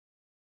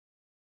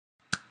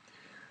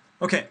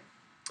Okay,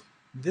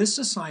 this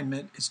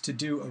assignment is to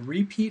do a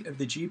repeat of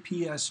the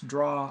GPS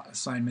draw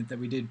assignment that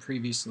we did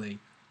previously,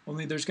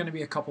 only there's going to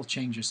be a couple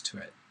changes to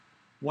it.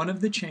 One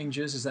of the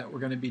changes is that we're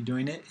going to be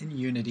doing it in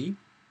Unity.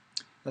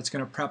 That's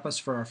going to prep us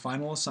for our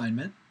final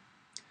assignment.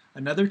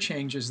 Another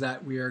change is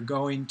that we are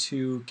going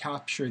to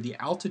capture the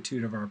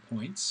altitude of our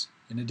points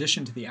in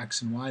addition to the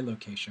X and Y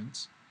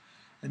locations.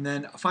 And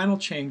then a final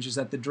change is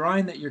that the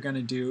drawing that you're going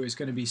to do is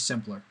going to be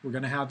simpler. We're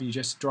going to have you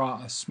just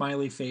draw a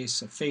smiley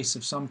face, a face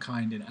of some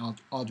kind in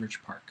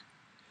Aldrich Park.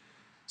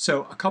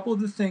 So a couple of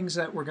the things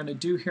that we're going to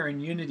do here in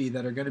Unity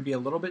that are going to be a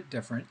little bit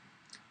different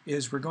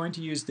is we're going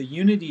to use the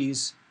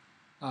Unity's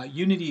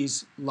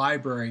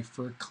library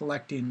for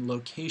collecting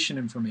location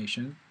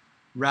information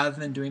rather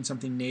than doing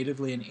something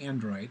natively in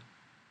Android.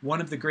 One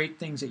of the great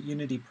things that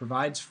Unity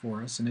provides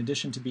for us, in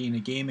addition to being a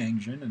game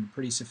engine and a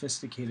pretty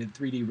sophisticated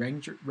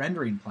 3D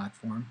rendering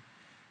platform,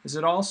 is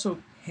it also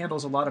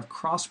handles a lot of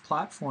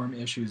cross-platform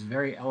issues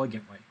very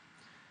elegantly.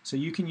 So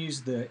you can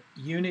use the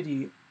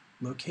Unity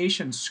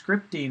location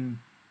scripting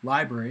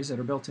libraries that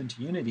are built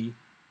into Unity,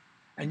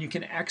 and you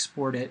can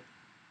export it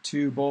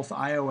to both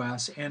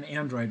iOS and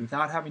Android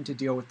without having to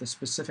deal with the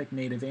specific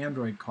native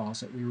Android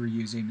calls that we were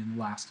using in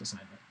the last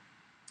assignment.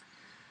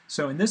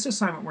 So in this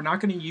assignment, we're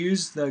not going to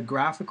use the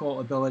graphical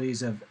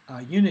abilities of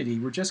Unity.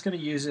 We're just going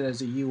to use it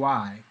as a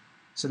UI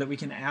so that we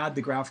can add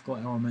the graphical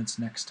elements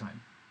next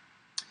time.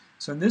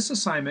 So in this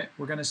assignment,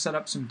 we're going to set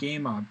up some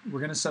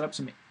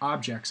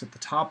objects at the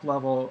top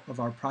level of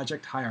our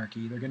project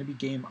hierarchy. They're going to be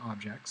game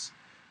objects,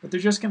 but they're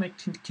just going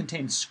to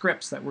contain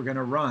scripts that we're going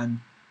to run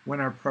when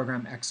our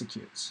program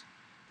executes.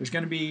 There's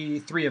going to be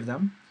 3 of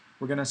them.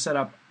 We're going to set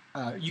up,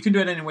 you can do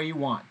it any way you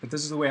want, but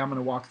this is the way I'm going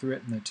to walk through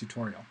it in the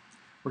tutorial.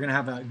 We're going to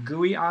have a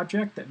GUI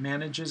object that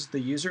manages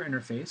the user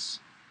interface.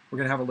 We're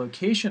going to have a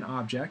location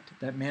object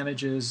that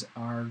manages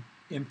our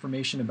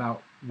information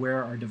about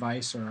where our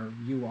device or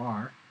you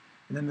are.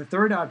 And then the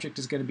third object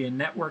is going to be a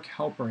network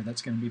helper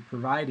that's going to be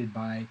provided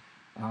by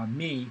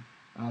me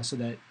so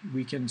that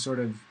we can sort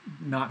of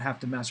not have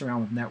to mess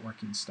around with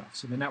networking stuff.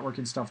 So the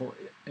networking stuff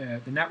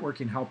the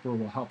networking helper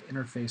will help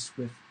interface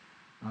with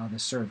the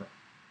server.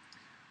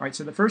 All right,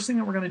 so the first thing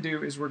that we're going to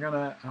do is we're going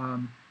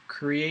to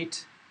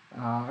create,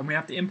 and we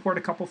have to import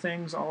a couple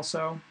things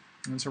also,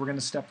 and so we're going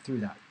to step through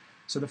that.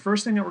 So the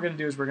first thing that we're going to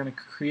do is we're going to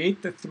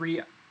create the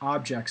 3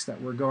 objects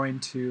that we're going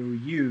to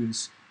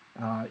use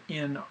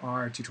in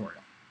our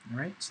tutorial. All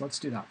right, so let's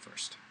do that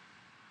first.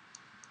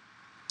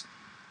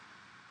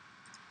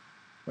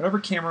 Whatever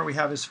camera we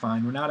have is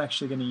fine. We're not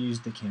actually going to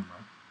use the camera.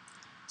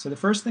 So the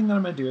first thing that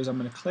I'm going to do is I'm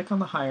going to click on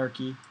the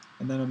hierarchy,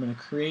 and then I'm going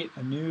to create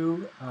a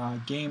new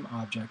game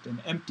object,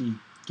 an empty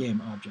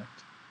game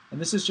object. And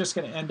this is just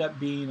going to end up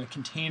being a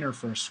container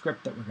for a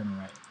script that we're going to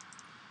write.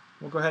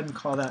 We'll go ahead and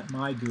call that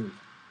myGUI.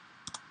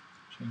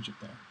 Change it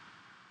there.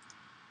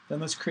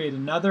 Then let's create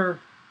another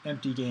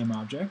empty game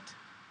object.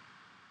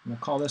 And we'll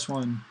call this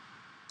one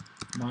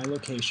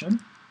myLocation.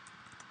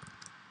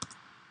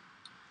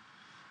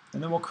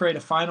 And then we'll create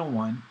a final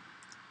one,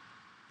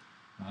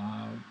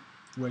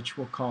 which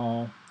we'll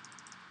call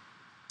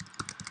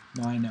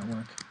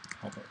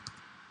myNetworkHelper.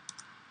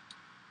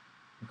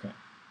 Okay,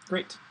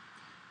 great.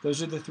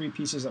 Those are the 3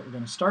 pieces that we're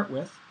going to start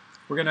with.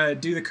 We're going to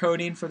do the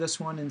coding for this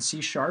one in C#.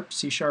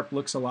 C#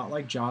 looks a lot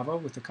like Java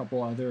with a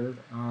couple other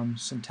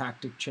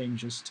syntactic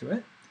changes to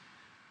it.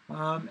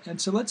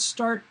 And so let's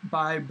start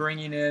by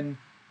bringing in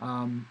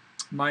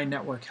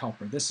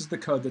myNetworkHelper. This is the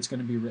code that's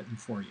going to be written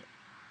for you.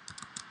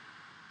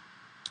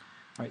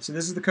 All right, so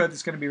this is the code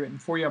that's going to be written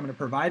for you. I'm going to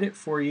provide it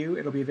for you.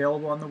 It'll be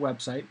available on the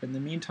website, but in the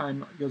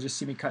meantime, you'll just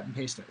see me cut and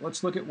paste it.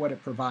 Let's look at what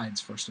it provides,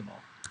 first of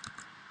all.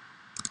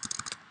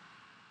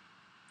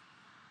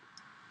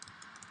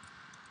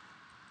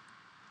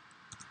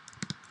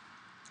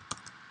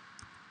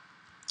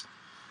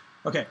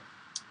 Okay,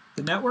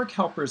 the network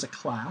helper is a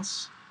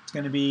class. It's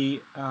going to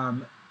be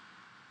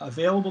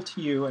available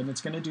to you, and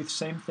it's going to do the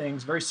same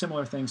things, very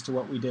similar things to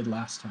what we did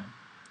last time.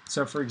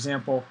 So for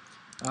example,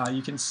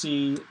 you can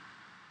see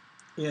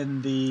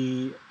in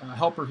the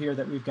helper here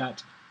that we've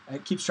got,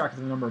 it keeps track of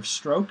the number of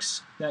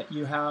strokes that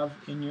you have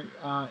in your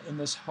in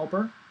this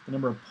helper, the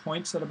number of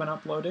points that have been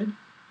uploaded.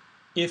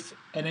 If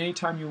at any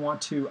time you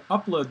want to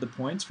upload the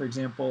points, for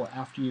example,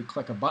 after you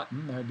click a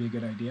button, that would be a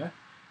good idea,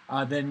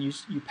 then you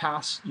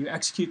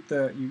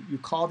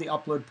call the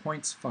upload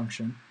points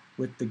function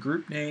with the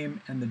group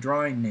name and the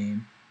drawing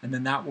name, and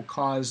then that will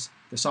cause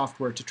the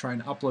software to try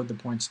and upload the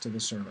points to the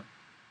server.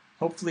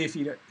 Hopefully,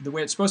 the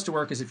way it's supposed to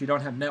work is if you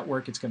don't have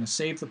network, it's going to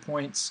save the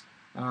points,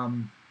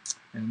 and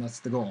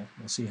that's the goal.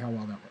 We'll see how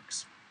well that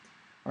works.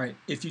 All right,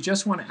 if you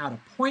just want to add a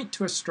point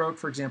to a stroke,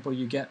 for example,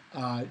 you get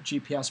a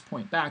GPS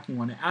point back, and you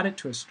want to add it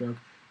to a stroke,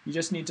 you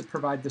just need to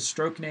provide the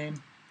stroke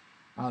name,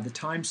 the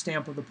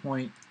timestamp of the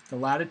point, the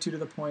latitude of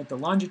the point, the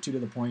longitude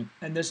of the point,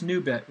 and this new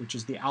bit, which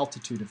is the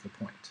altitude of the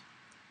point.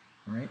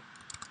 All right.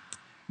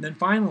 And then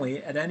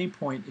finally, at any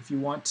point, if you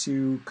want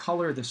to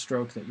color the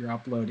stroke that you're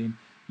uploading,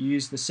 you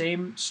use the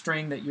same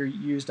string that you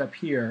used up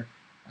here,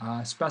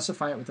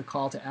 specify it with a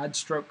call to add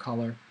stroke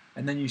color,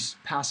 and then you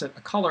pass it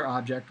a color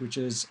object, which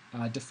is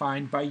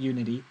defined by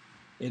Unity.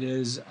 It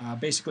is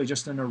basically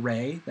just an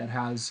array that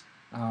has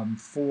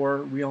 4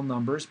 real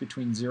numbers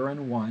between 0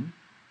 and 1.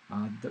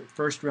 The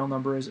first real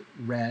number is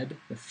red,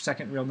 the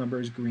second real number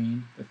is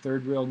green, the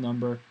third real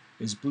number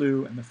is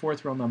blue, and the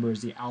fourth real number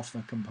is the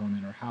alpha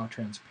component, or how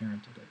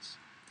transparent it is.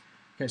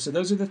 Okay, so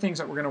those are the things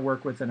that we're going to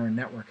work with in our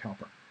network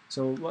helper.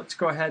 So let's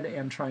go ahead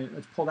and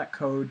let's pull that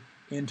code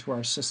into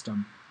our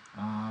system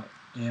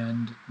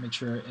and make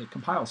sure it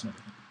compiles and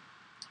everything.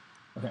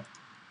 Okay.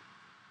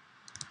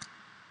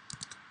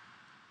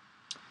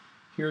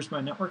 Here's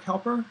my network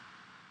helper.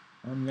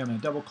 I'm going to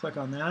double click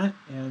on that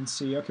and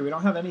see, okay, we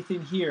don't have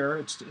anything here.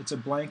 It's a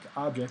blank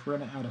object. We're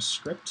going to add a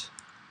script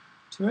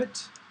to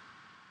it.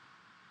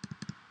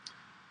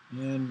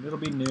 And it'll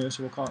be new,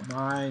 so we'll call it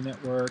my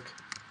network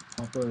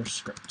helper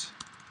script.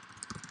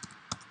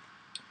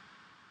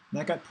 And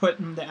that got put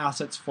in the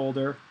assets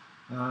folder.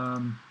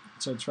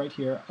 So it's right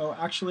here. Oh,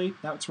 actually,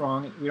 that's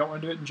wrong. We don't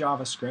want to do it in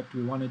JavaScript.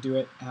 We want to do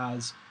it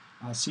as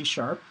C#,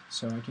 so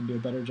I can do a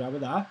better job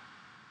of that.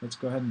 Let's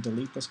go ahead and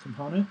delete this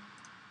component.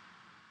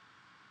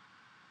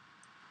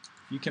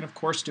 You can, of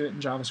course, do it in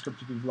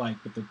JavaScript if you'd like,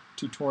 but the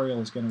tutorial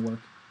is going to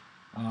work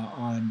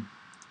on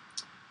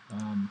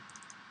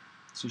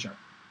C#. All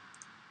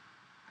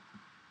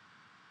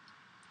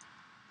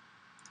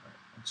right,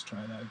 let's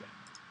try that again.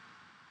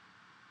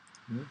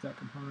 Move that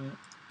component,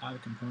 add a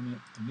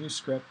component, a new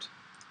script,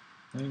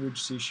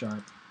 language C#,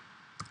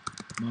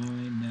 my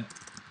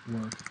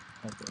network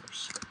helper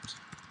script.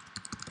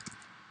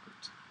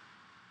 Great.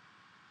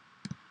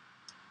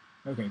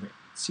 Okay, great.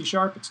 C#,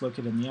 it's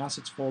located in the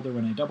assets folder.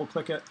 When I double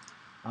click it,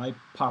 I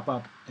pop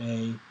up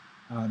an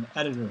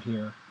editor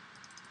here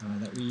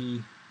that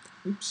we,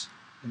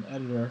 an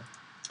editor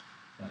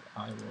that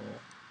I will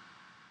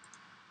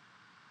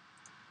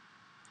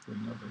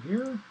bring over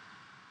here.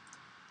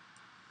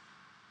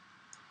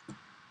 If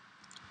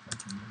I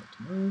can get it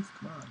to move,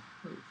 come on,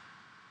 move.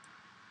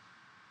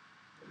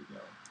 There we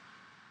go.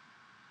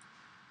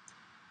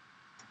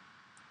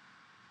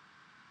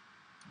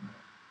 All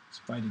right, it's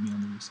fighting me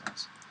on the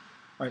resize.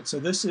 All right, so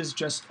this is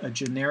just a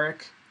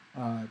generic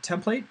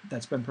template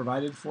that's been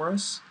provided for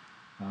us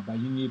by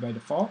Unity by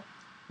default.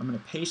 I'm going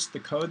to paste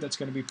the code that's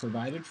going to be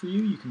provided for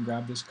you. You can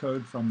grab this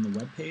code from the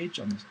web page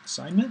on this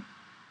assignment,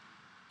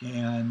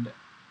 and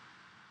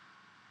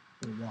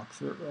we'll walk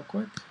through it real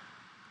quick.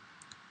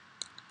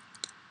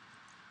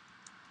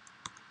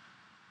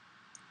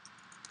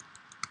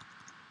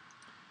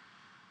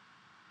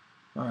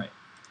 All right.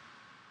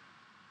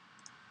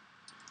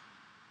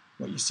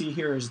 What you see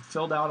here is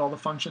filled out all the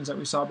functions that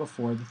we saw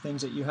before. The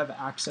things that you have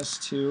access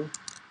to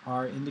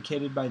are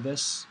indicated by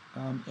this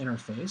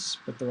interface,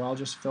 but they're all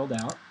just filled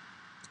out.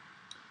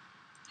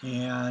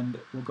 And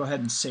we'll go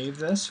ahead and save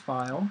this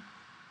file.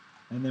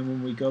 And then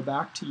when we go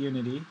back to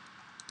Unity,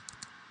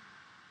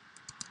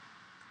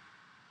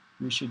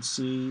 we should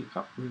see,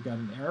 oh, we've got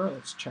an error.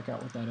 Let's check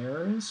out what that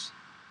error is.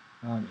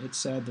 It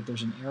said that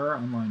there's an error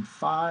on line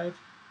 5.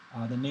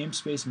 The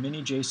namespace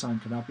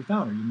mini.json could not be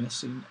found. Are you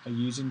missing a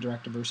using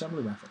directive or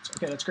assembly reference?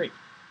 Okay, that's great.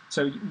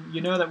 So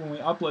you know that when we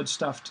upload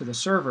stuff to the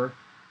server,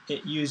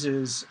 it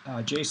uses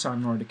JSON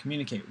in order to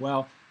communicate.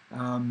 Well,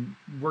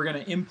 we're going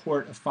to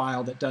import a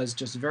file that does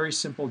just very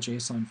simple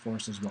JSON for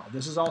us as well.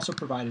 This is also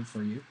provided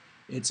for you.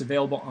 It's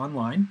available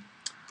online,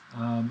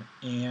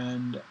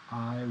 and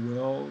I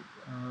will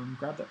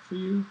grab that for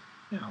you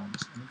now.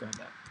 Let me grab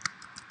that.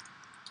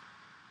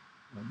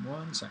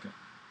 1 second.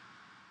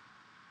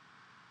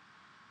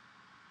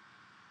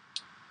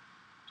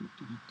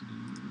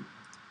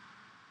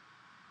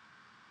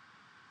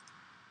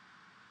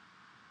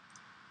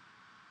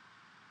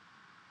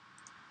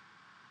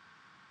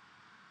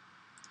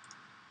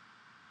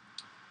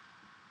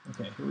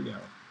 Okay, here we go.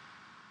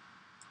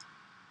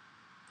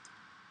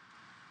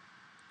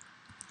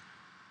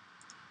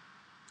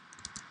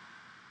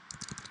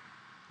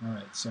 All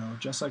right, so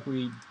just like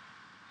we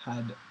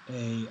had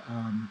a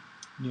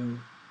new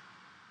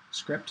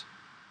script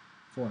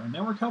for a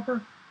network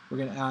helper, we're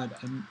going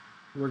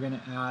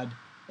to add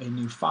a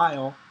new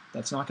file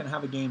that's not going to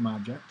have a game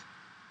object,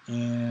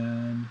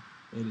 and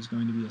it is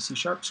going to be a C#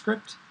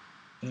 script,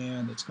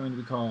 and it's going to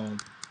be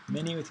called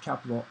mini with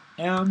capital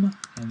M,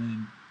 and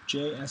then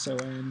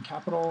JSON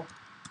capital,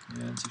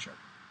 and C#.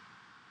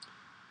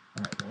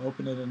 All right, we'll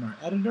open it in our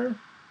editor.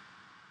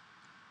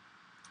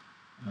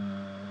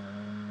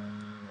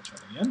 We'll try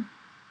it again.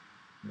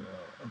 We'll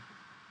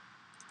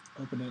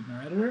open it in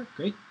our editor.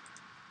 Great.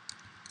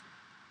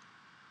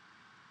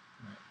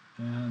 All right,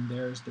 and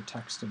there's the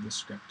text of the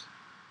script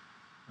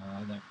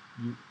that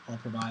I'll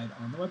provide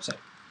on the website.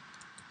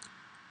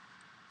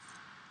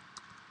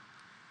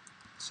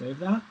 Save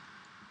that.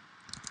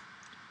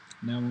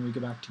 Now when we go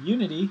back to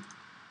Unity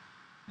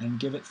and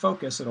give it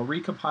focus, it'll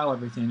recompile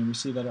everything, and we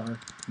see that our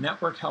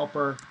network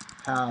helper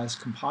has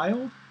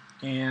compiled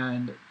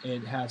and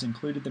it has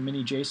included the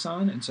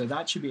mini.json, and so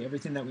that should be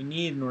everything that we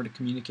need in order to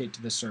communicate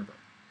to the server.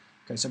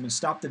 Okay, so I'm going to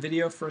stop the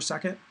video for a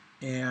second,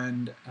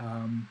 and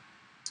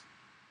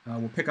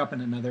we'll pick up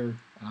in another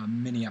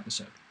mini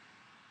episode.